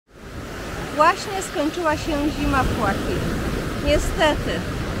Właśnie skończyła się zima w Hua Hin. Niestety,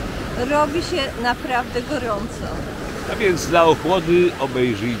 robi się naprawdę gorąco. A więc dla ochłody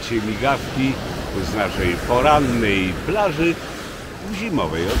obejrzyjcie migawki z naszej porannej plaży w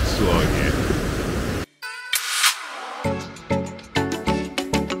zimowej odsłonie.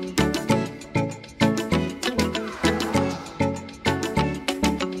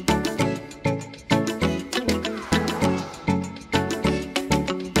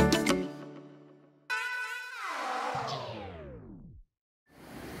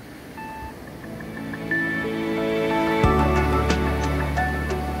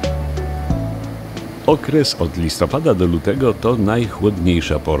 Okres od listopada do lutego to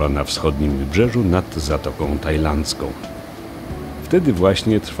najchłodniejsza pora na wschodnim wybrzeżu nad Zatoką Tajlandzką. Wtedy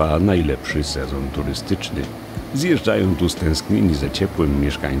właśnie trwa najlepszy sezon turystyczny. Zjeżdżają tu stęsknieni za ciepłem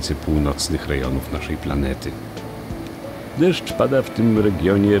mieszkańcy północnych rejonów naszej planety. Deszcz pada w tym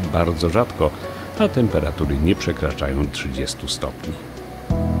regionie bardzo rzadko, a temperatury nie przekraczają 30 stopni.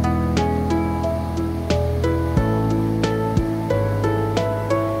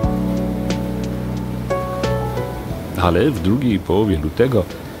 Ale w drugiej połowie lutego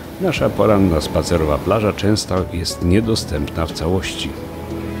nasza poranna spacerowa plaża często jest niedostępna w całości.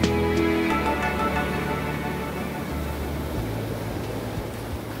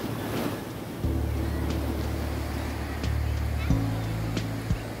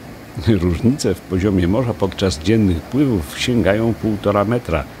 Różnice w poziomie morza podczas dziennych pływów sięgają 1,5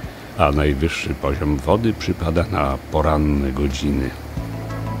 metra, a najwyższy poziom wody przypada na poranne godziny.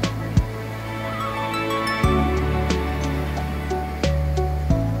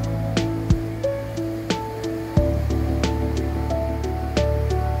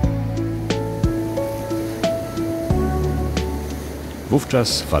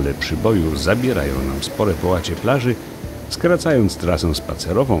 Wówczas fale przyboju zabierają nam spore połacie plaży, skracając trasę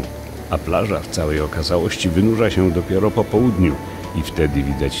spacerową, a plaża w całej okazałości wynurza się dopiero po południu i wtedy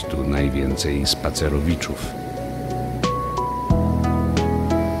widać tu najwięcej spacerowiczów.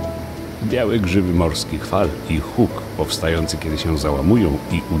 Białe grzyby morskich fal i huk powstający, kiedy się załamują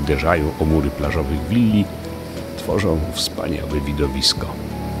i uderzają o mury plażowych willi, tworzą wspaniałe widowisko.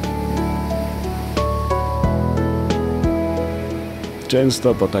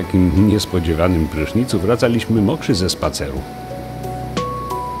 Często po takim niespodziewanym prysznicu wracaliśmy mokrzy ze spaceru.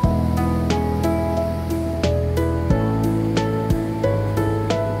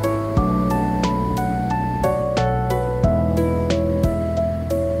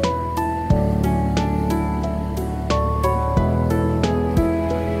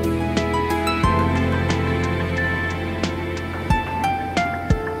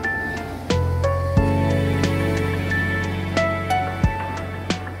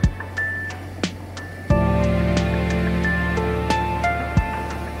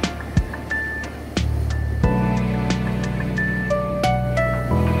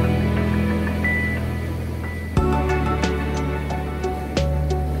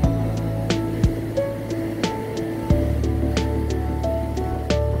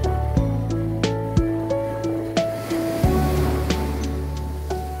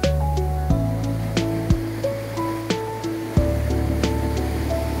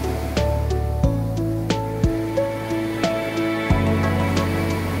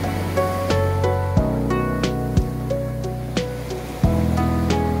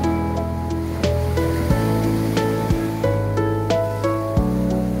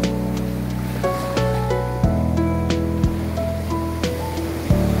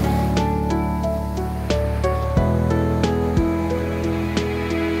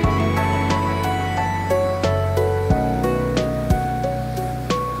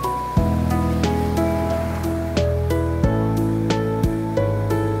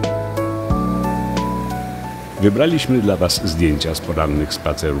 Wybraliśmy dla Was zdjęcia z porannych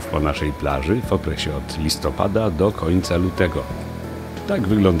spacerów po naszej plaży w okresie od listopada do końca lutego. Tak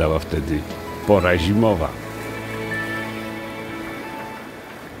wyglądała wtedy pora zimowa.